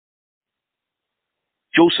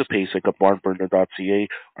Joseph Pasek of barnburner.ca.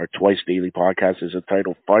 Our twice daily podcast is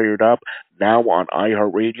entitled Fired Up, now on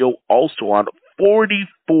iHeartRadio, also on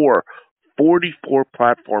 44, 44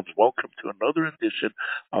 platforms. Welcome to another edition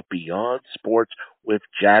of Beyond Sports with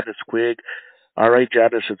Janice Quigg. All right,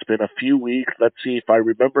 Janice, it's been a few weeks. Let's see if I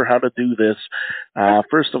remember how to do this.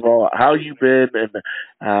 First of all, how you been?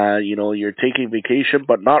 And you're taking vacation,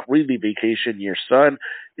 but not really vacation. Your son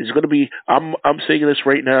is going to be. I'm saying this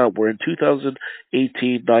right now. We're in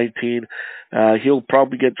 2018, 19. He'll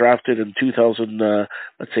probably get drafted in 2000.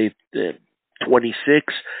 Let's say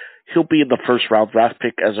 26. He'll be in the first round draft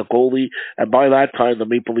pick as a goalie, and by that time, the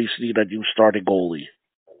Maple Leafs need a new starting goalie.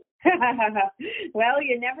 Well,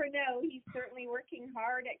 you never know. He's certainly working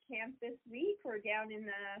hard at camp this week. We're down in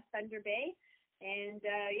Thunder Bay. And,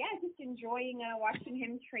 just enjoying watching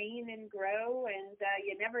him train and grow. And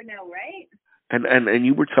you never know, right? And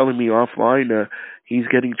you were telling me offline he's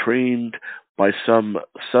getting trained by some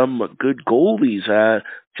good goalies.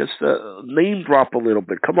 Just name drop a little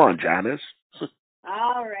bit. Come on, Janice.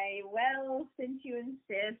 All right. Well, since you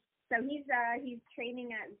insist. So he's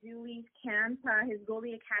training at Zuli's camp, his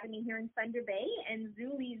goalie academy here in Thunder Bay, and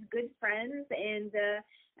Zuli's good friends and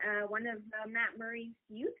one of Matt Murray's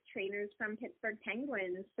youth trainers from Pittsburgh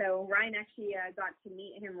Penguins. So Ryan actually got to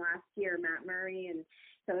meet him last year, Matt Murray, and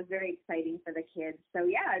so it was very exciting for the kids. So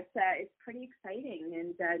yeah, it's pretty exciting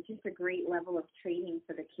and just a great level of training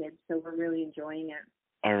for the kids. So we're really enjoying it.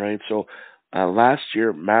 All right. So last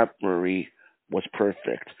year, Matt Murray was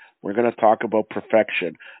perfect. We're going to talk about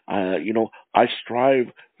perfection. I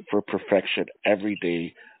strive for perfection every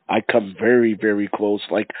day. I come very, very close.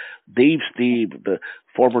 Like Dave Steve, the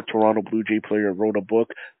former Toronto Blue Jay player, wrote a book,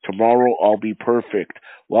 Tomorrow I'll Be Perfect.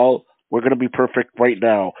 Well, we're going to be perfect right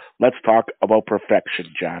now. Let's talk about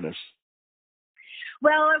perfection, Janice.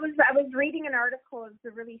 Well, I was reading an article. It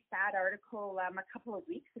was a really sad article a couple of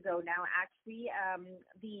weeks ago now. Actually,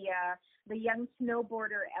 the young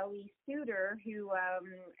snowboarder Ellie Suter who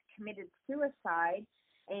committed suicide,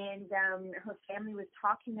 and her family was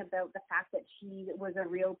talking about the fact that she was a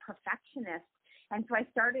real perfectionist. And so I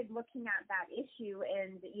started looking at that issue,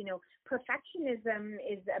 and, perfectionism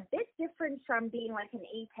is a bit different from being like an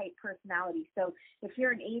A-type personality. So if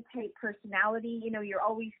you're an A-type personality, you're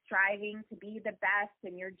always striving to be the best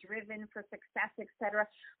and you're driven for success, etc.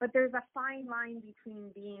 But there's a fine line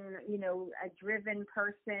between being, a driven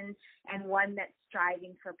person and one that's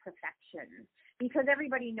striving for perfection. Because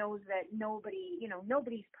everybody knows that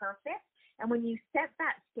nobody's perfect. And when you set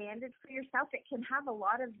that standard for yourself, it can have a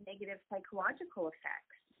lot of negative psychological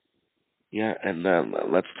effects. Yeah, and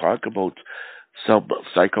let's talk about some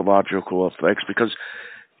psychological effects because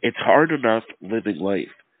it's hard enough living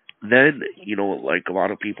life. Then, like a lot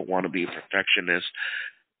of people want to be a perfectionist.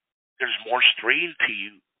 There's more strain to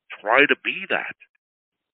you. Try to be that.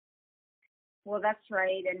 Well, that's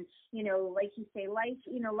right. And, like you say, life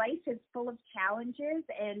is full of challenges.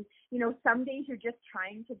 And, some days you're just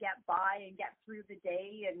trying to get by and get through the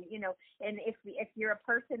day. And, and if you're a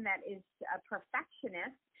person that is a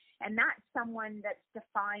perfectionist, and that's someone that's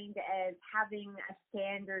defined as having a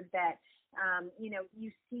standard that,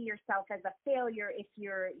 you see yourself as a failure if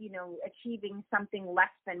you're, achieving something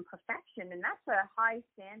less than perfection. And that's a high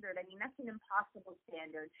standard. I mean, that's an impossible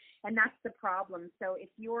standard. And that's the problem. So if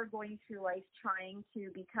you're going through life trying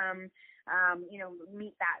to become,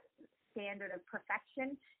 meet that standard of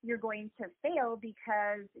perfection, you're going to fail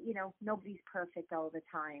because, nobody's perfect all the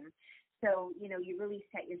time. So, you really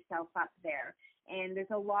set yourself up there. And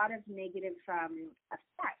there's a lot of negative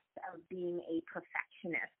effects of being a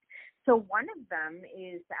perfectionist. So one of them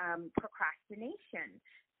is procrastination.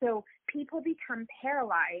 So people become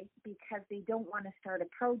paralyzed because they don't want to start a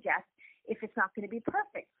project if it's not going to be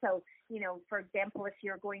perfect. So, for example, if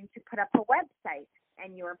you're going to put up a website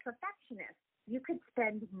and you're a perfectionist, you could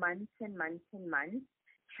spend months and months and months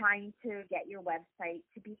trying to get your website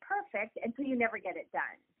to be perfect until you never get it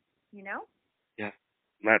done, Yeah,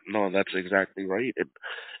 that's exactly right.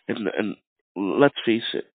 And let's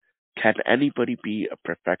face it, can anybody be a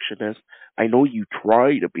perfectionist? I know you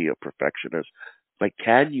try to be a perfectionist, but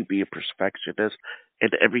can you be a perfectionist in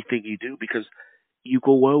everything you do? Because you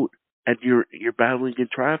go out and you're battling in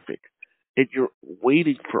traffic and you're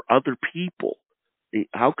waiting for other people.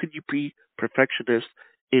 How can you be perfectionist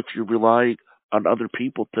if you're relying on other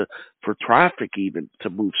people for traffic even to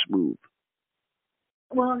move smooth?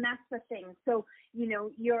 Well, and that's the thing. So,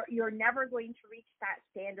 you're never going to reach that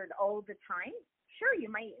standard all the time. sure,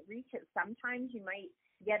 you might reach it sometimes. You might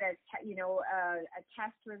get a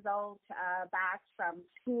test result back from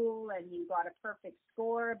school and you got a perfect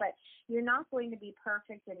score, but you're not going to be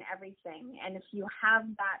perfect in everything. And if you have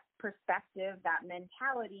that perspective, that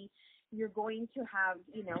mentality, you're going to have,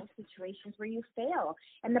 situations where you fail.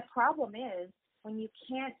 And the problem is when you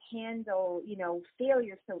can't handle,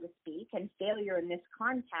 failure, so to speak, and failure in this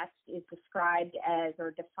context is described as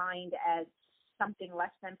or defined as something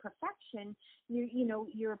less than perfection,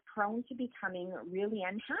 you're prone to becoming really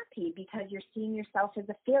unhappy because you're seeing yourself as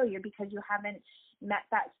a failure because you haven't met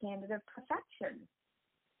that standard of perfection.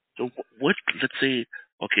 So what? Let's say,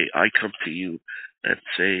 okay, I come to you and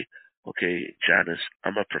say, okay, Janice,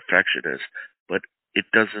 I'm a perfectionist, but it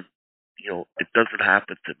doesn't, it doesn't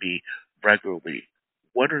happen to me regularly.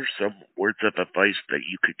 What are some words of advice that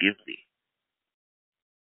you could give me?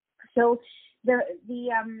 So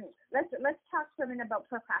let's talk for a minute about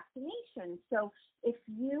procrastination. So if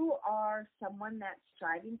you are someone that's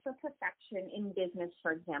striving for perfection in business,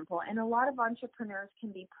 for example, and a lot of entrepreneurs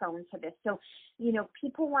can be prone to this. So,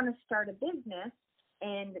 people want to start a business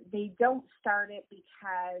and they don't start it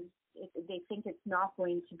because they think it's not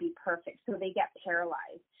going to be perfect. So they get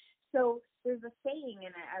paralyzed. So there's a saying,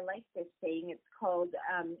 and I like this saying. It's called,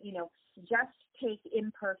 just take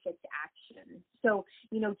imperfect action. So,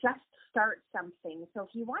 just start something. So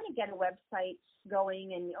if you want to get a website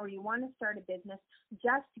going or you want to start a business,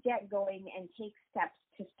 just get going and take steps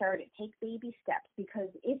to start it. Take baby steps, because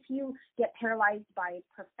if you get paralyzed by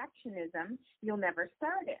perfectionism, you'll never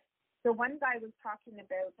start it. So one guy was talking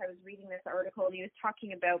about, I was reading this article, and he was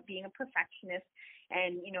talking about being a perfectionist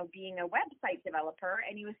and, being a website developer.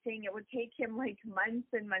 And he was saying it would take him like months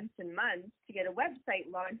and months and months to get a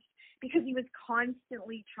website launched because he was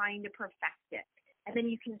constantly trying to perfect it. And then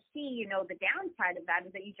you can see, the downside of that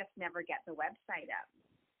is that you just never get the website up.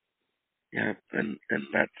 Yeah, and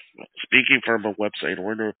that's speaking from a website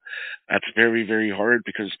owner, that's very, very hard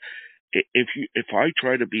because if I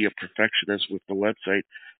try to be a perfectionist with the website,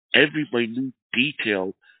 every minute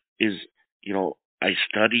detail is, I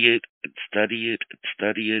study it and study it and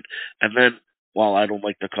study it, and then, well, I don't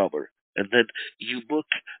like the color, and then you look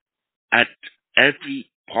at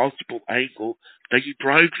every possible angle that you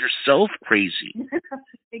drive yourself crazy.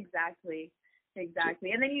 Exactly.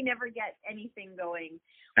 And then you never get anything going.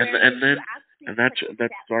 And that's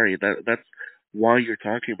sorry, that's why you're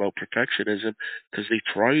talking about perfectionism, because they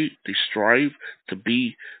strive to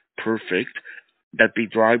be perfect, that they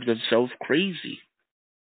drive themselves crazy.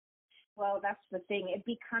 Well, that's the thing. It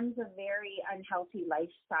becomes a very unhealthy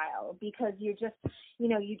lifestyle because you just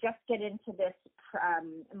get into this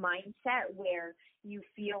mindset where you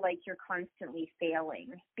feel like you're constantly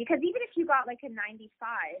failing. Because even if you got like a 95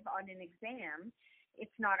 on an exam,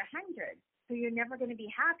 it's not 100. So you're never going to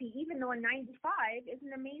be happy, even though a 95 is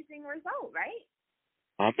an amazing result, right?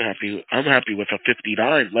 I'm happy. I'm happy with a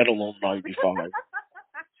 59, let alone 95.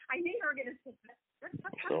 I knew you were going to say that.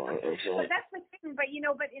 So, but that's the thing. But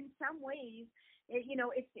in some ways,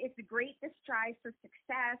 it's great to strive for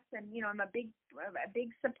success, and I'm a big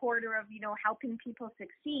supporter of helping people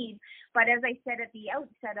succeed. But as I said at the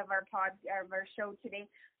outset of our show today,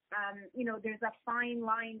 there's a fine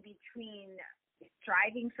line between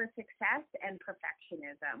striving for success and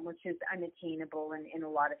perfectionism, which is unattainable in a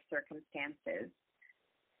lot of circumstances.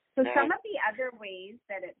 So some of the other ways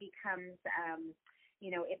that it becomes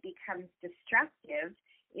destructive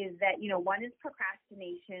is that, one is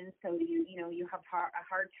procrastination. So you have a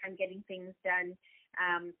hard time getting things done.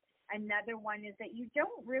 Another one is that you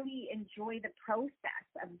don't really enjoy the process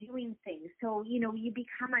of doing things. So, you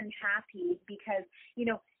become unhappy because,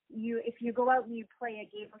 if you go out and you play a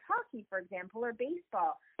game of hockey, for example, or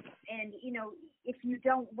baseball, and, if you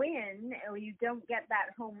don't win or you don't get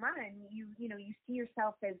that home run, you see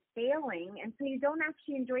yourself as failing. And so you don't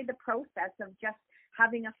actually enjoy the process of just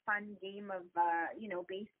having a fun game of,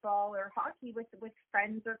 baseball or hockey with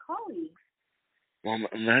friends or colleagues. well,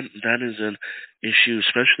 that is an issue,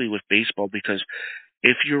 especially with baseball, because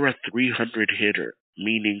if you're a 300 hitter,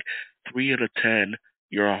 meaning 3 out of 10,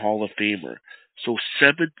 you're a Hall of Famer. So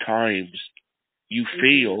 7 times you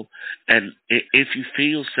fail, and if you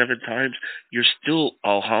fail 7 times, you're still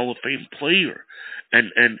a Hall of Fame player,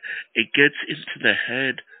 and it gets into the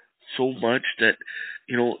head so much that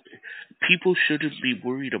people shouldn't be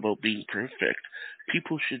worried about being perfect.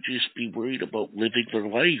 People should just be worried about living their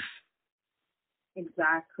life.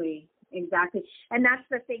 Exactly. And that's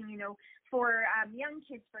the thing, for young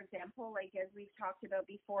kids, for example, like as we've talked about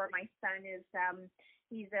before, my son is,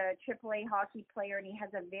 he's a AAA hockey player and he has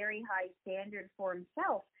a very high standard for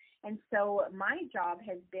himself. And so my job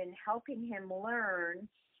has been helping him learn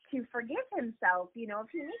to forgive himself. If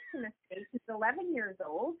he makes a mistake, he's 11 years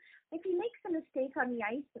old. If he makes a mistake on the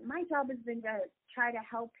ice, my job has been to try to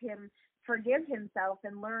help him forgive himself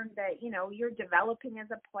and learn that, you're developing as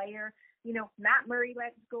a player. Matt Murray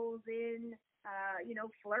lets goals in,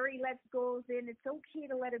 Fleury lets goals in. It's okay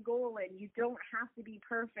to let a goal in. You don't have to be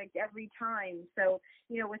perfect every time. So,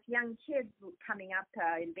 with young kids coming up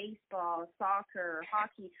in baseball, soccer,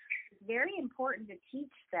 hockey, it's very important to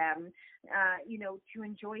teach them, to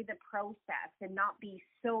enjoy the process and not be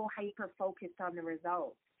so hyper-focused on the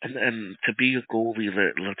results. And to be a goalie,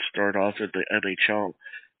 let's start off in the NHL.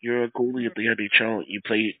 You're a goalie in the NHL. You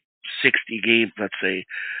play 60 games, let's say.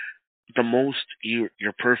 The most you're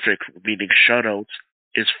perfect, meaning shutouts,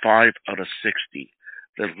 is 5 out of 60.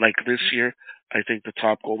 Like this year, I think the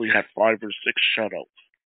top goalie had 5 or 6 shutouts.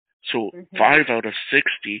 So 5 out of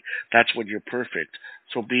 60, that's when you're perfect.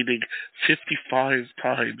 So meaning 55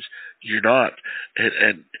 times you're not.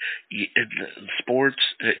 And in sports,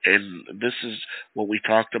 and this is what we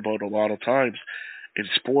talked about a lot of times, in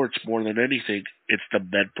sports more than anything, it's the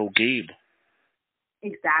mental game.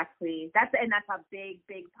 Exactly. That's a big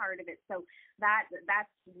part of it. So that's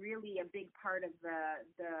really a big part of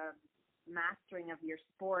the mastering of your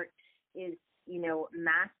sport is,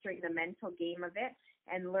 mastering the mental game of it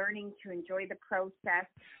and learning to enjoy the process,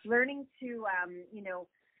 learning to,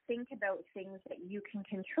 think about things that you can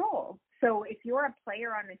control. So if you're a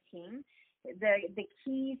player on a team, the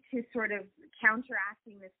key to sort of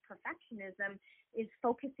counteracting this perfectionism is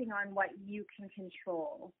focusing on what you can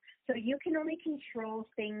control. So you can only control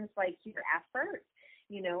things like your effort,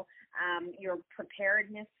 your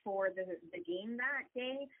preparedness for the game that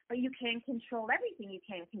day, but you can't control everything. You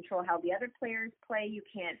can't control how the other players play. You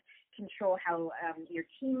can't control how your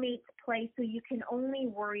teammates play. So you can only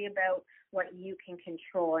worry about what you can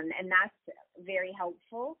control. And that's very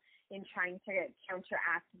helpful in trying to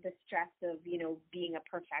counteract the stress of, being a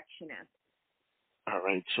perfectionist. All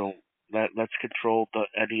right, so let's control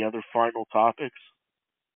any other final topics.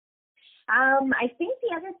 I think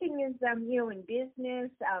the other thing is, in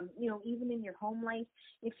business, even in your home life,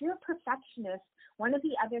 if you're a perfectionist, one of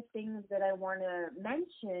the other things that I want to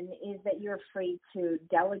mention is that you're afraid to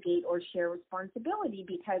delegate or share responsibility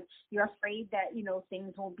because you're afraid that,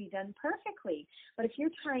 things won't be done perfectly. But if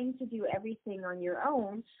you're trying to do everything on your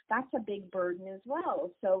own, that's a big burden as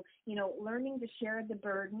well. So, learning to share the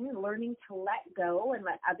burden, learning to let go and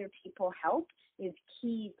let other people help is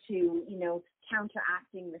key to,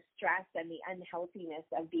 counteracting the stress and the unhealthiness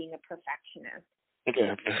of being a perfectionist.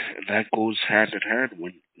 And that goes hand in hand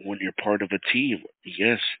when you're part of a team.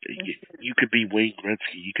 Yes, you could be Wayne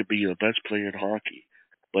Gretzky, you could be the best player in hockey,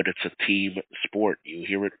 but it's a team sport. You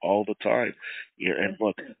hear it all the time. And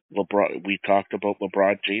look, LeBron. We talked about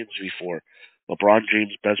LeBron James before. LeBron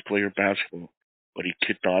James, best player in basketball, but he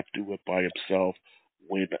could not do it by himself,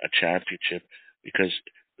 win a championship because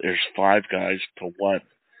there's 5 guys to 1.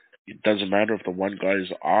 It doesn't matter if the one guy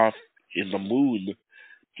is off in the moon,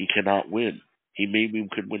 he cannot win. He maybe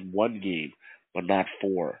could win 1 game, but not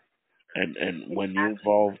 4. And when you're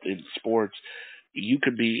involved in sports, you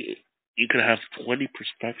could be you could have 20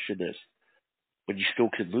 perfectionists, but you still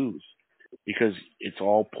can lose because it's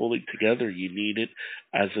all pulling together. You need it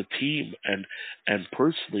as a team, and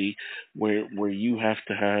personally, where you have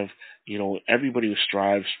to have everybody who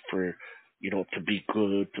strives for to be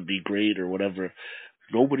good, to be great, or whatever.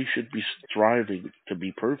 Nobody should be striving to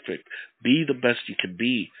be perfect. Be the best you can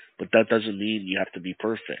be, but that doesn't mean you have to be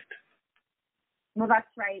perfect. Well,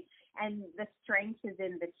 that's right. And the strength is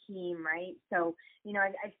in the team, right? So,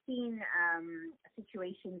 I've seen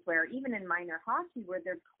situations where even in minor hockey where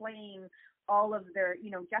they're playing all of their,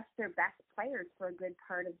 just their best players for a good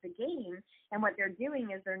part of the game. And what they're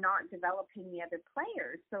doing is they're not developing the other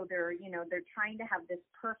players. So they're trying to have this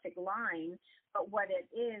perfect line. But what it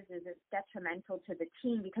is it's detrimental to the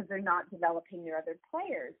team because they're not developing their other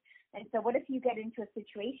players. And so what if you get into a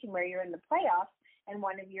situation where you're in the playoffs and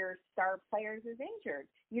one of your star players is injured?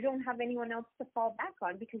 You don't have anyone else to fall back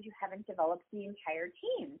on because you haven't developed the entire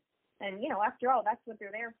team. And, after all, that's what they're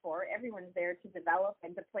there for. Everyone's there to develop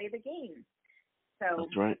and to play the game. So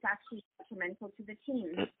That's right. It's actually detrimental to the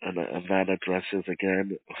team. And that addresses,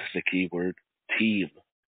 again, the key word, team.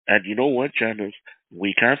 And you know what, Janice?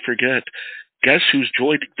 We can't forget. Guess who's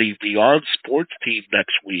joining the Beyond Sports team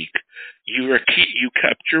next week? You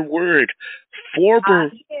kept your word.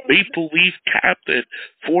 Former Maple Leaf captain,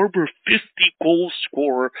 former 50-goal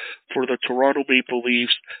scorer for the Toronto Maple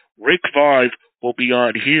Leafs, Rick Vive, will be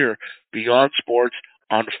on here, Beyond Sports,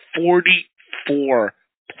 on 44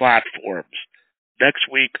 platforms. Next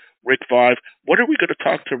week, Rick Vive. What are we going to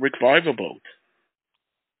talk to Rick Vive about?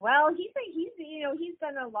 Well, he's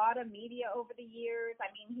done a lot of media over the years. I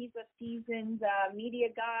mean, he's a seasoned media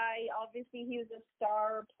guy. Obviously, he was a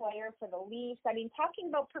star player for the Leafs. I mean, talking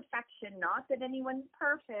about perfection, not that anyone's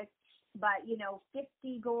perfect, but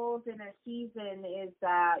 50 goals in a season is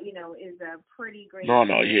a pretty great No,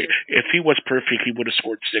 no. standard. If he was perfect, he would have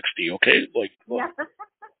scored 60. Okay, like, look, Yeah.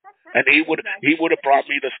 and he Exactly. would have brought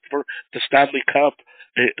me the Stanley Cup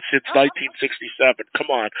since Oh, 1967. Come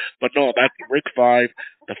on, but no, that's Rick Five,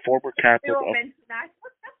 the former we captain won't mention that.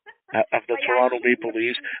 of the But yeah, Toronto Maple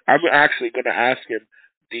Leafs. I'm actually going to ask him.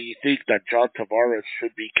 Do you think that John Tavares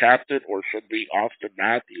should be captain or should be Austin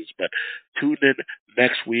Matthews? But tune in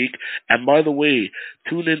next week. And by the way,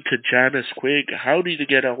 tune in to Janice Quigg. How did you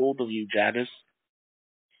get a hold of you, Janice?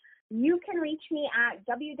 you can reach me at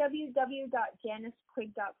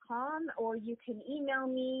www.janicequigg.com, or you can email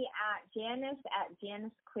me at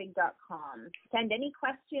janice@janicequigg.com. Send any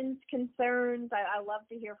questions, concerns. I love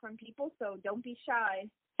to hear from people, so don't be shy.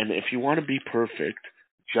 And if you want to be perfect,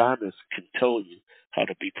 Janice can tell you how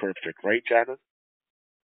to be perfect, right, Janice?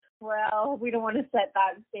 Well, we don't want to set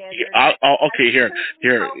that Yeah, standard. I okay, can here, certainly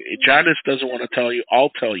here. help you. Janice doesn't want to tell you.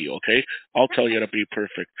 I'll tell you, okay? I'll tell you how to be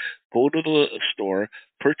perfect. Go to the store,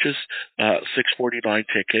 purchase 649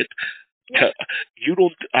 ticket. Yep. You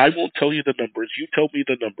don't. I won't tell you the numbers. You tell me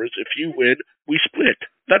the numbers. If you win, we split.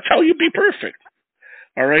 That's how you be perfect.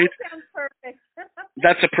 All right. That sounds perfect.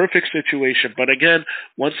 That's a perfect situation. But again,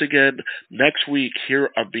 once again, next week here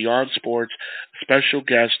on Beyond Sports, special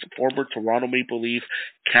guest, former Toronto Maple Leaf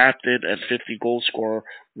captain and 50 goal scorer,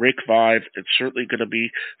 Rick Vive. It's certainly going to be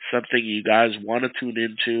something you guys want to tune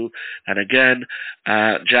into. And again,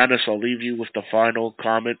 Janice, I'll leave you with the final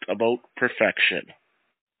comment about perfection.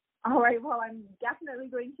 All right. Well, I'm definitely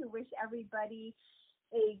going to wish everybody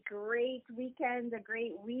a great weekend, a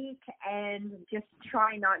great week, and just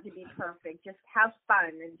try not to be perfect. Just have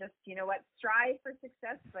fun and just strive for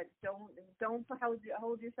success, but don't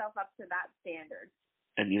hold yourself up to that standard.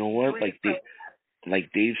 And you know what? Enjoy the process.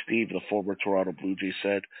 Like Dave Steve, the former Toronto Blue Jay,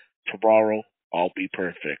 said, tomorrow I'll be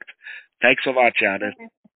perfect. Thanks a lot, Janice.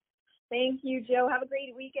 Thank you, Joe. Have a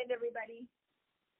great weekend, everybody.